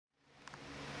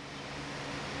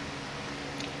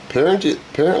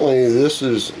Apparently this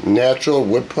is natural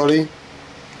wood putty,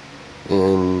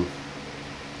 and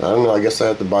I don't know, I guess I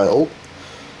have to buy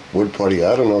wood putty.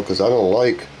 I don't know, because I don't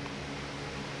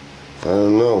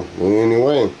know.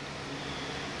 Anyway,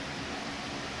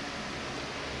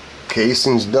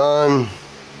 casing's done.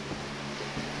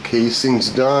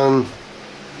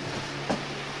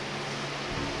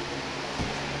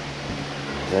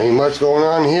 Ain't much going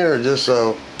on here, just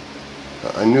a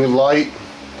new light,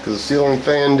 because the ceiling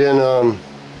fan didn't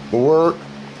work.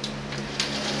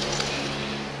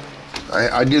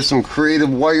 I did some creative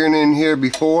wiring in here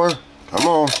before. Come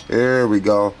on, there we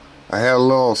go. I had a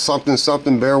little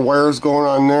something bare wires going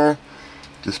on there.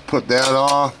 Just put that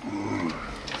off.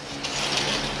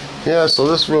 Yeah, so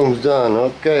this room's done.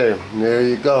 Okay, there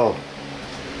you go.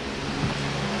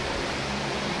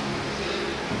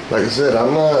 Like I said,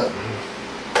 I'm not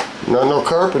no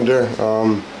carpenter.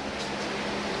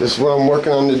 This is what I'm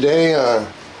working on today.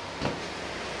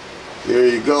 There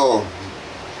you go.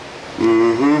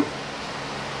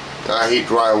 I hate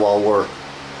drywall work.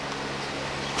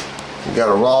 We got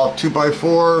a raw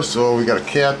 2x4, so we got to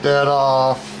cap that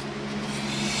off.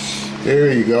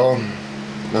 There you go.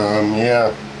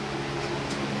 Yeah.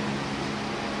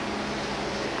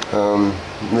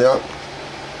 Yep.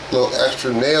 Little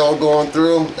extra nail going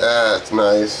through. That's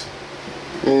nice.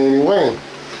 Anyway,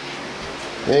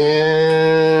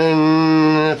 and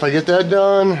if I get that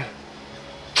done,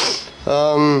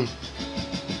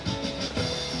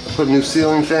 put a new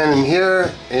ceiling fan in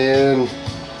here, and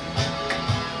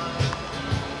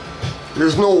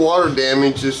there's no water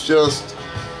damage. It's just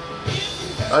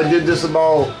I did this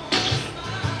about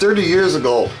 30 years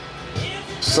ago.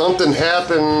 Something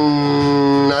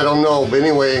happened, I don't know, but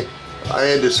anyway, I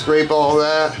had to scrape all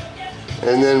that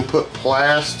and then put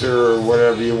plaster or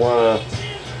whatever you want to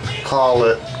call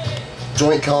it,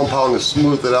 joint compound, to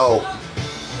smooth it out.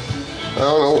 I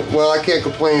don't know, well, I can't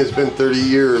complain. It's been 30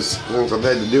 years since I've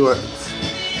had to do it.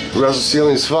 The rest of the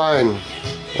ceiling's fine.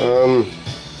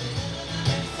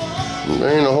 There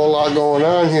ain't a whole lot going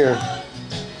on here.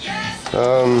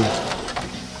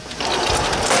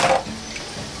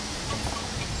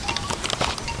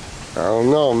 I don't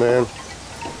know, man.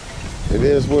 It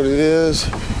is what it is.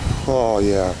 Oh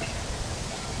yeah.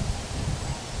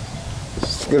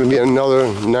 It's gonna be another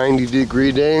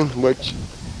 90-degree day, which,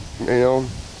 you know,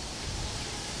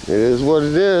 it is what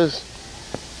it is.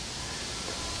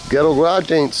 Ghetto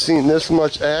Garage ain't seen this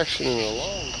much action in a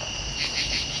long time.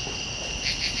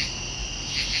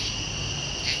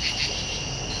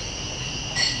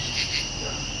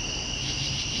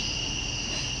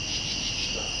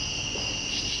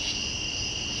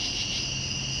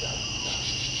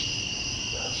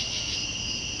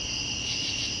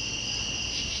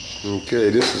 Okay,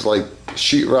 this is like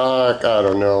sheetrock. I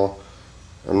don't know.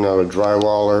 I'm not a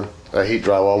drywaller. I hate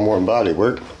drywall more than body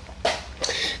work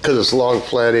because it's long,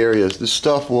 flat areas. This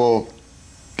stuff will,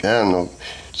 I don't know,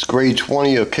 it's grade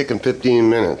 20, you'll kick in 15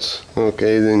 minutes.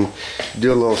 Okay, then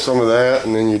do a little some of that,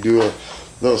 and then you do a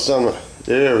little some of,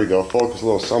 there we go, focus a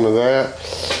little some of that.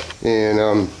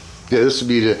 And yeah, this would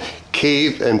be the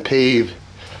cave and pave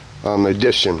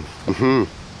addition.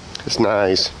 It's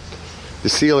nice. The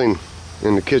ceiling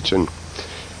in the kitchen.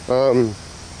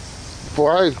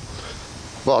 Before I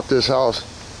bought this house,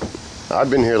 I've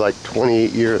been here like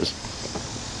 28 years.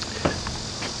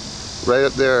 Right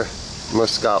up there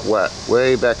must have got wet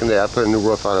way back in the day. I put a new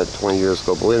roof on it 20 years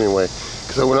ago, but anyway,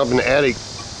 because I went up in the attic,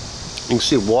 you can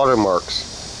see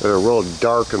watermarks that are real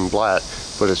dark and black,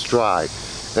 but it's dry.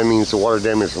 That means the water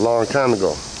damage a long time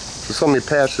ago. So somebody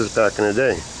patched this back in the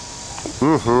day.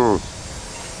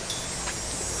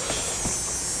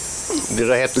 Did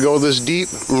I have to go this deep?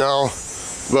 No,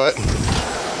 but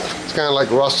it's kind of like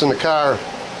rust in the car.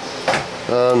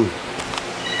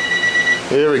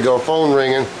 Here we go, phone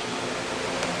ringing.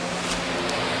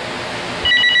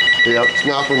 Yep, it's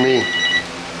not for me.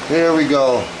 Here we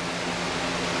go.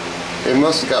 It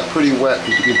must have got pretty wet,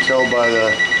 because you can tell by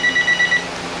the...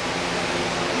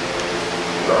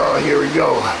 Oh, here we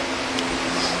go.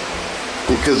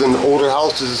 Because in the older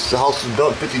houses, the house was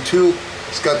built in 52.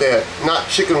 It's got that, not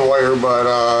chicken wire, but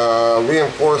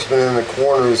reinforcement in the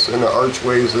corners and the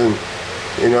archways, and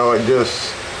you know, it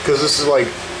just, because this is like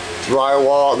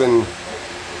drywall and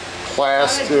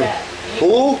plastic.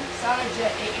 Who?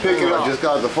 Pick it up. I just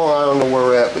got the phone. I don't know where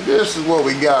we're at, but this is what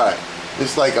we got.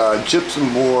 It's like a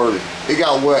gypsum board. It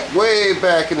got wet way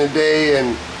back in the day,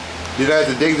 and did I have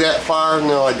to dig that far?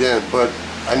 No, I didn't, but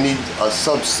I need a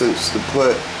substance to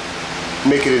put,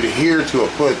 make it adhere to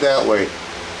it, put it that way.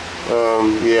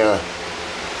 Yeah,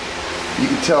 you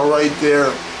can tell right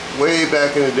there, way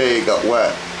back in the day it got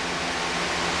wet.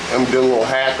 I'm doing a little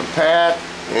hack and pack,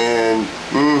 and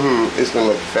it's gonna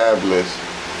look fabulous.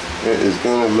 It is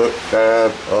gonna look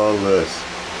fabulous.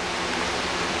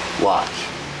 Watch.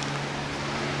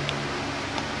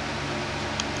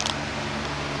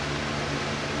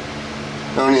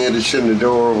 I only had to shim the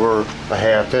door over a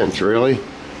 ½ inch, really.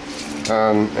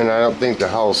 And I don't think the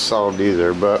house solved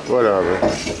either, but whatever.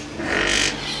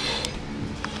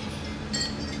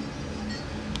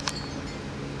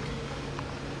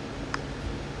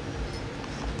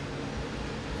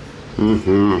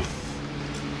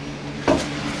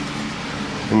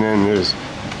 And then there's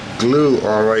glue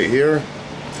on right here.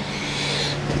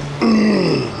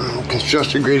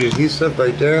 Construction grade adhesive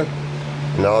right there.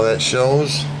 And all that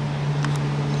shows.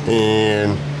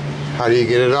 And how do you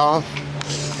get it off?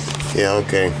 Yeah,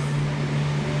 okay.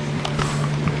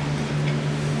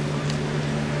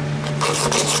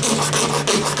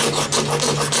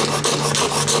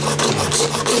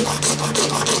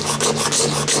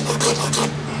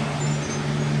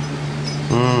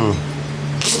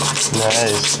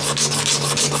 Nice.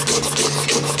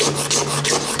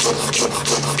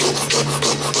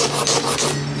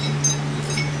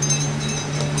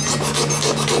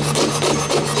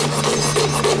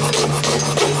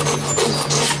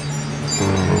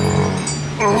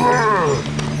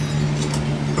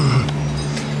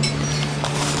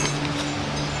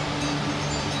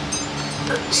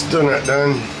 Still not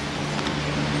done.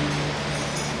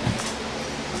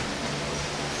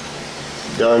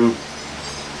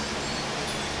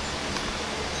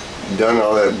 Done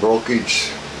all that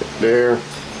brokage there.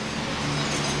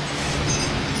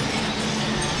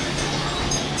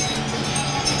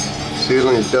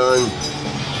 Ceiling's done.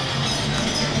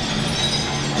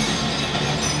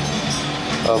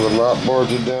 All the lot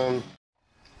boards are done.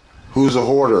 Who's a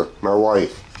hoarder? My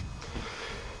wife.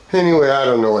 Anyway, I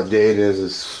don't know what day it is.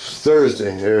 It's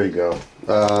Thursday. There you go.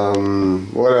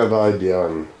 What have I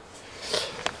done?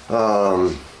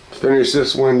 Finish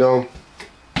this window.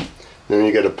 Then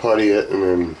you got to putty it and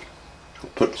then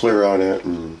put clear on it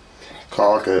and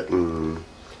caulk it, and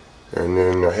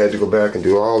then I had to go back and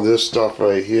do all this stuff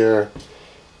right here.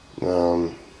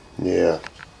 Yeah,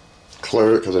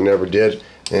 clear it because I never did,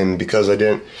 and because I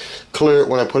didn't clear it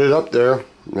when I put it up there,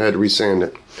 I had to resand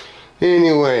it.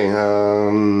 Anyway,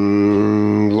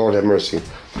 Lord have mercy.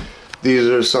 These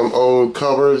are some old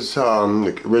covers,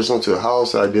 original to the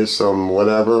house. I did some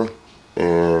whatever,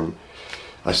 and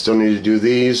I still need to do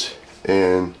these,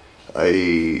 and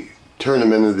I turned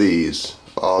them into these.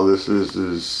 All this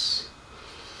is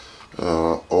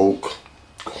oak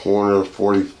corner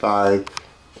 45,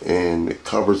 and the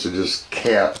covers are just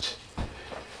capped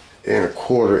in a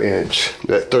 1/4 inch.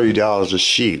 That $30 a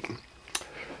sheet.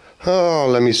 Oh,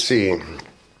 let me see.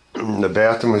 The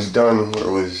bathroom was done. It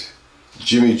was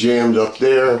Jimmy jammed up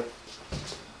there.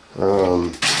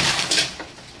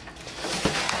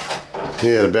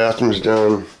 Yeah, the bathroom's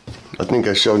done. I think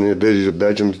I showed you the video. The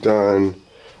bedroom's done.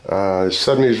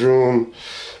 Sonny's room.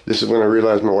 This is when I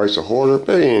realized my wife's a hoarder.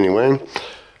 But anyway, I'm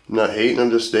not hating. I'm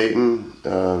just stating.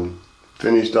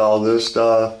 Finished all this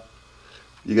stuff.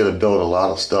 You got to build a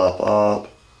lot of stuff up.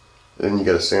 Then you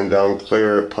got to sand down,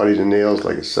 clear it, putty the nails,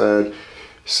 like I said.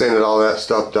 Sanded all that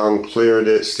stuff down, cleared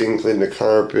it, steam cleaned the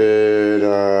carpet.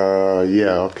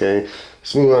 Yeah, okay.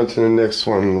 Let's move on to the next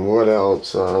one. What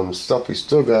else? Stuff we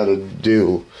still got to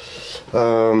do.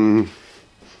 The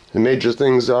major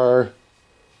things are,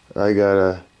 I got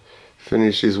to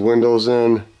finish these windows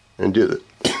in and do the,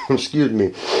 excuse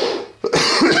me,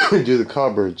 do the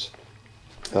cupboards.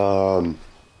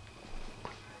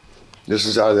 This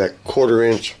is out of that 1/4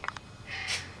 inch,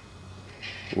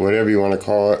 whatever you want to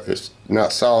call it. It's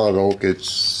not solid oak.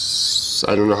 It's,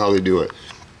 I don't know how they do it,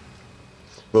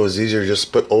 but it was easier to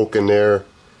just put oak in there.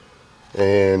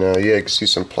 And yeah, you can see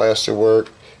some plaster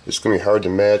work. It's gonna be hard to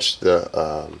match the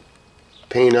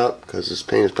paint up because this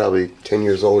paint is probably 10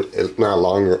 years old, if not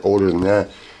longer, older than that.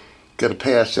 Got to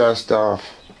patch that stuff.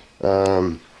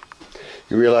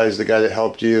 You realize the guy that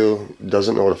helped you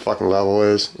doesn't know what a fucking level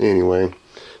is. Anyway,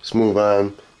 let's move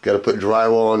on. Got to put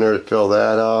drywall on there to fill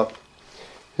that up.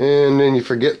 And then you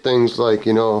forget things like,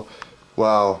 you know,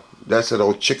 wow, that's that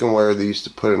old chicken wire they used to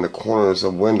put in the corners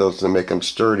of windows to make them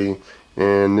sturdy.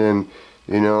 And then,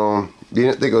 you know, you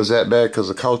didn't think it was that bad because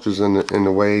the couch was in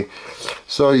the way.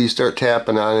 So you start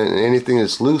tapping on it, and anything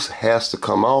that's loose has to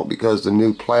come out because the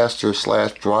new plaster /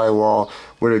 drywall,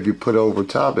 whatever you put over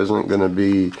top, isn't going to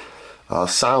be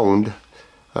sound.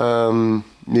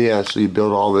 Yeah, so you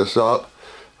build all this up.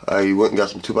 You went and got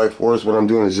some 2x4s. What I'm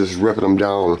doing is just ripping them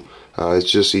down. It's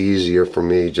just easier for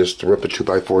me just to rip a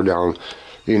 2x4 down.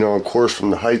 You know, of course, from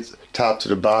the height top to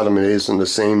the bottom, it isn't the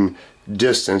same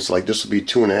distance. Like this will be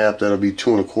 2.5, that'll be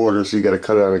 2 1/4, so you got to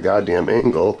cut it at a goddamn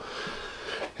angle.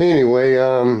 Anyway,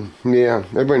 yeah,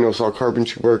 everybody knows how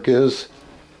carpentry work is.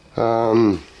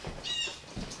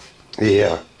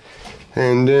 Yeah,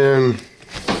 and then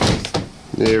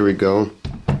there we go.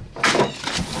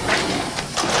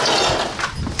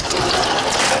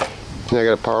 Now I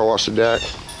gotta power wash the deck,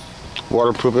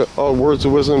 waterproof it. Oh, words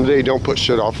of wisdom today: don't put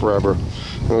shit off forever,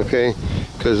 okay?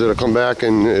 Because it'll come back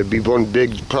and it'll be one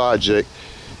big project.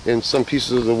 And some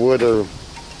pieces of the wood are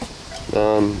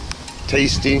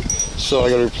tasty, so I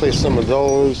gotta replace some of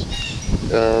those.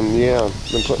 Yeah,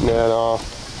 been putting that off.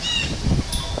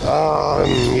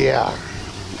 Yeah,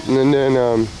 and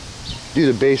then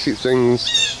do the basic things,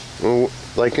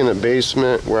 like in a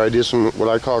basement where I do some what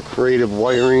I call creative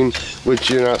wiring, which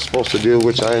you're not supposed to do,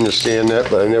 which I understand that,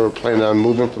 but I never planned on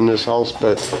moving from this house,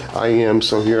 but I am,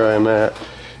 so here I am at.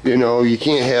 You know, you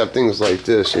can't have things like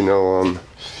this, you know,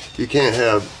 you can't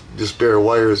have just bare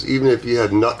wires. Even if you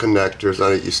had nut connectors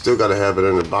on it, you still got to have it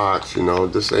in a box, you know.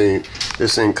 This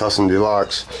ain't custom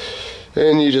deluxe.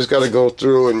 And you just got to go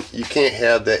through, and you can't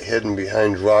have that hidden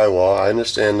behind drywall. I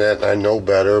understand that, and I know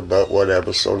better, but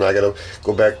whatever. So now I got to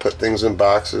go back, put things in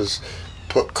boxes,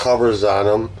 put covers on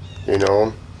them, you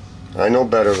know. I know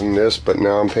better than this, but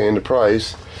now I'm paying the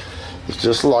price. It's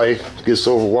just life. It gets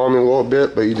overwhelming a little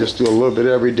bit, but you just do a little bit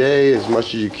every day, as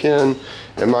much as you can.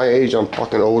 At my age, I'm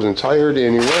fucking old and tired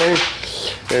anyway.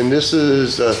 And this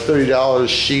is $30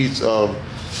 sheets of,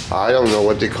 I don't know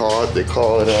what they call it. They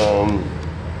call it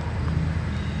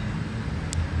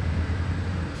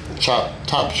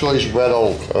top choice red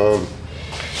oak,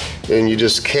 and you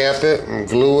just cap it and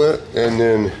glue it, and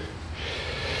then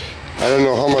I don't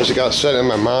know how much it got set in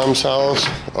my mom's house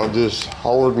of this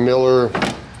Howard Miller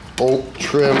oak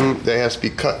trim that has to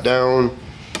be cut down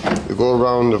to go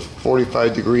around the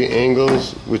 45-degree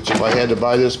angles, which if I had to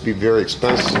buy this would be very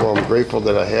expensive, so I'm grateful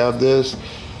that I have this.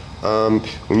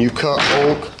 When you cut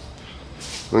oak,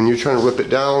 when you're trying to rip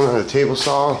it down on a table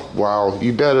saw, wow,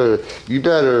 you better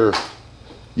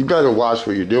watch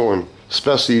what you're doing,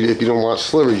 especially if you don't want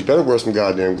slivers. You better wear some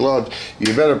goddamn gloves.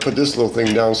 You better put this little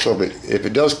thing down so that if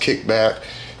it does kick back,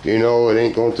 you know, it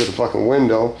ain't going through the fucking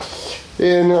window.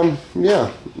 And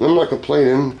yeah, I'm not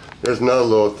complaining. There's another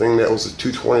little thing that was a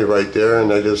 220 right there,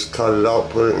 and I just cut it out,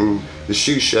 put it in the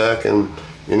shoe shack, and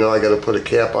you know, I got to put a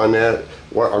cap on that.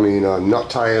 Nut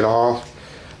tie it off.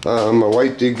 My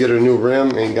wife did get a new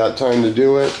rim, ain't got time to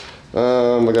do it.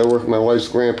 I gotta work with my wife's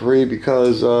Grand Prix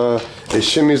because it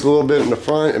shimmies a little bit in the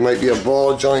front. It might be a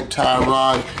ball joint tie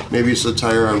rod, maybe it's a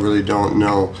tire, I really don't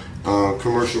know.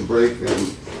 Commercial brake,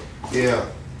 and yeah,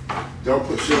 don't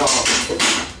push it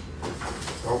off.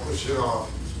 Don't push it off.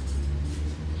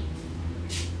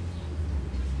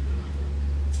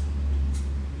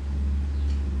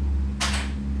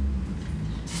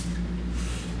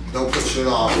 Don't push it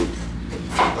off.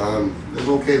 It's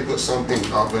okay to put some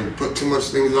things off, but you put too much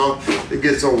things off, it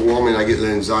gets overwhelming. I get the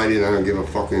anxiety, and I don't give a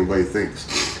fuck what anybody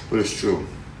thinks. But it's true.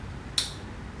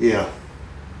 Yeah.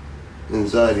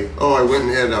 Anxiety. Oh, I went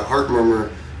and had a heart murmur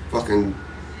fucking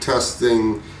test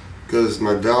thing because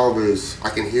my valve is, I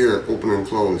can hear it open and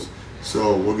close.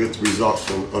 So we'll get the results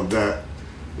of that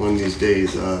one of these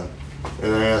days. And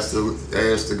I asked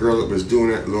the girl that was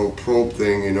doing that little probe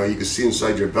thing, you know, you can see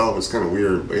inside your valve. It's kind of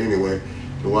weird, but anyway,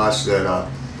 to watch that,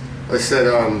 I said,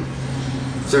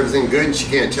 is everything good? And she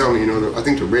can't tell me, you know, I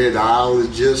think the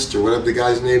radiologist or whatever the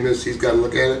guy's name is, he's got to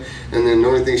look at it. And then the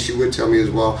only thing she would tell me is,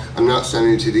 well, I'm not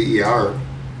sending it to the ER.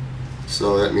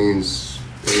 So that means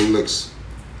everything looks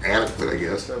adequate, I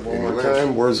guess. One more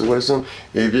time, words of wisdom.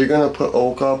 If you're going to put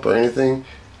oak up or anything,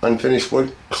 unfinished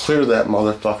wood, clear that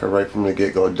motherfucker right from the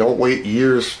get-go. Don't wait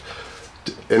years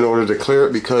in order to clear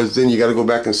it, because then you got to go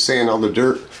back and sand all the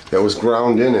dirt that was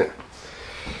ground in it.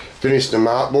 Finish the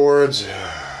mop boards.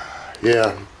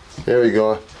 Yeah, there we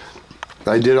go.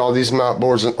 I did all these mop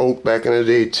boards in oak back in the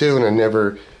day too, and I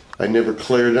never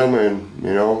cleared them, and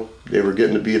you know, they were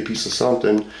getting to be a piece of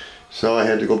something. So I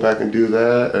had to go back and do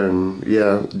that. And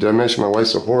yeah, did I mention my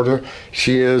wife's a hoarder?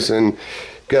 She is, and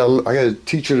I got to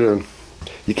teach her to.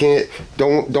 You can't,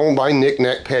 don't buy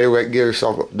knick-knack, paddywhack, give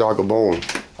yourself a dog a bone.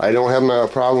 I don't have a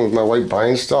problem with my wife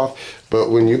buying stuff, but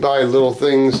when you buy little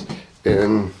things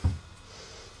and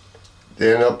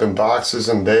they end up in boxes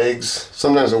and bags,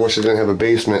 sometimes I wish I didn't have a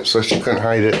basement so she couldn't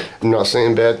hide it. I'm not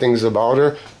saying bad things about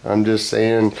her. I'm just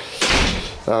saying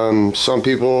some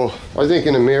people, I think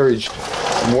in a marriage,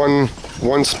 one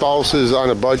spouse is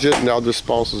on a budget and the other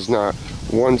spouse is not.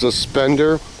 One's a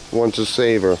spender, one's a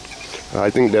saver. I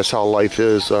think that's how life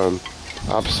is,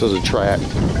 opposites attract.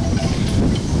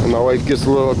 And my wife gets a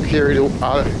little carried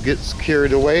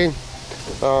away,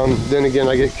 Then again,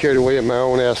 I get carried away at my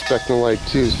own aspect in life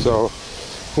too, so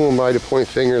who am I to point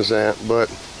fingers at? But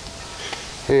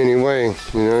anyway,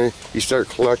 you know, you start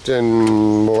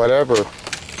collecting whatever,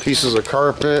 pieces of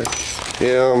carpet. You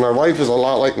know, my wife is a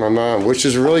lot like my mom, which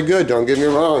is really good, don't get me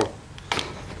wrong.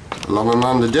 I love my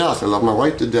mom to death, I love my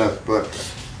wife to death, but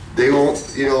they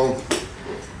won't, you know,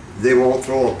 they won't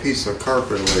throw a piece of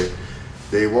carpet away.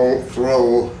 They won't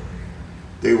throw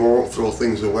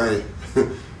things away.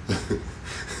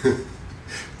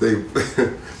 They,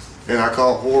 and I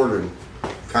call it hoarding,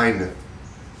 kinda.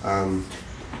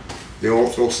 They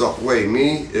won't throw stuff away.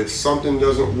 Me, if something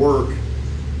doesn't work,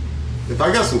 if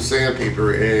I got some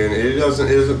sandpaper and it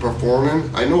isn't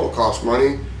performing, I know it costs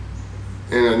money,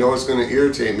 and I know it's going to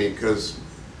irritate me because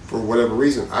for whatever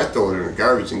reason, I throw it in the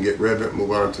garbage and get rid of it and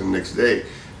move on to the next day,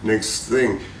 next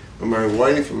thing. But my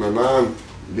wife and my mom,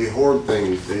 they hoard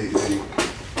things. They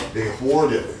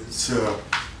hoard it. It's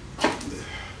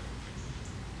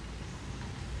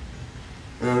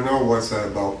I don't know what's that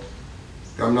about.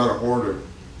 I'm not a hoarder.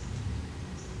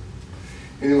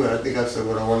 Anyway, I think I said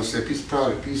what I want to say. Peace of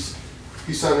product, peace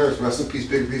on earth, rest in peace,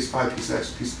 big piece of pie, piece of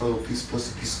X, piece of puzzle, piece of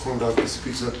pussy, piece of corn dog, piece of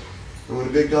pizza. And when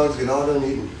the big dogs get all done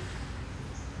eating,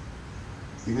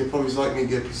 even if puppies like me,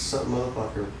 get a piece of something,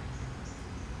 motherfucker.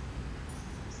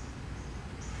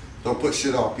 Don't put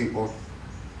shit off, people.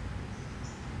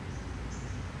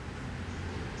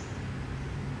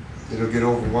 It'll get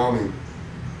overwhelming.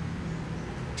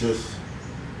 Just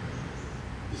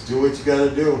do what you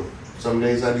gotta do. Some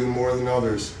days I do more than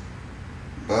others,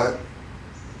 but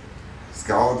it's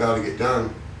all gotta get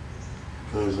done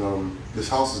because this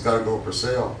house has got to go for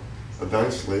sale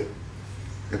eventually.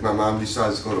 If my mom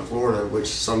decides to go to Florida, which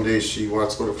some days she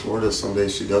wants to go to Florida, some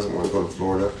days she doesn't want to go to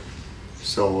Florida.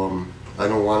 So I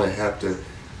don't want to have to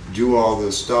do all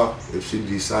this stuff if she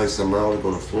decides tomorrow to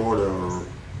go to Florida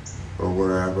or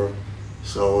wherever.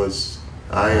 So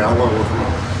I want to work from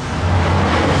home.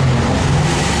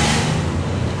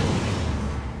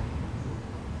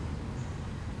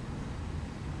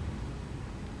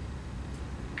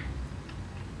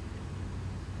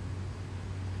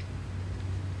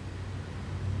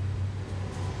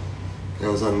 It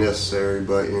was unnecessary,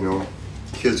 but you know,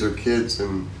 kids are kids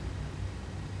and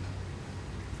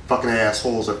fucking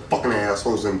assholes are fucking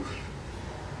assholes. And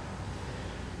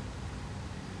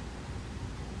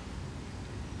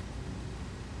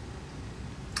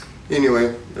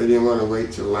anyway, I didn't want to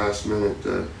wait till the last minute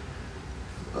to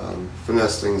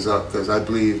finesse things up because I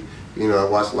believe, you know, I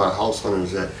watch a lot of house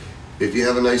hunters that if you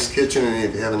have a nice kitchen and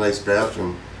if you have a nice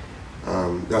bathroom,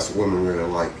 that's what women really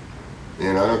like.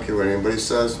 And I don't care what anybody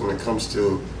says, when it comes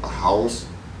to a house,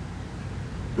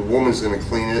 the woman's going to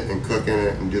clean it and cook in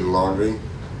it and do the laundry,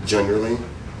 generally.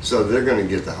 So they're going to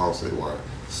get the house they want.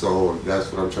 So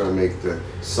that's what I'm trying to make the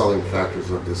selling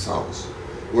factors of this house.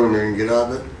 What am I going to get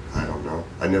out of it? I don't know.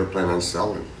 I never plan on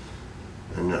selling.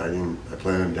 And I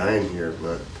plan on dying here,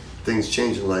 but things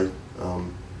change in life.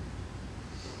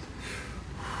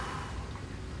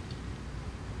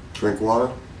 Drink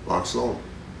water, walk slow.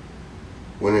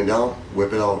 When in doubt,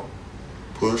 whip it out.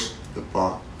 Push the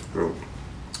fuck through.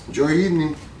 Enjoy your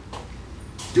evening.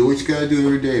 Do what you gotta do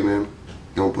every day, man.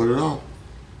 Don't put it off.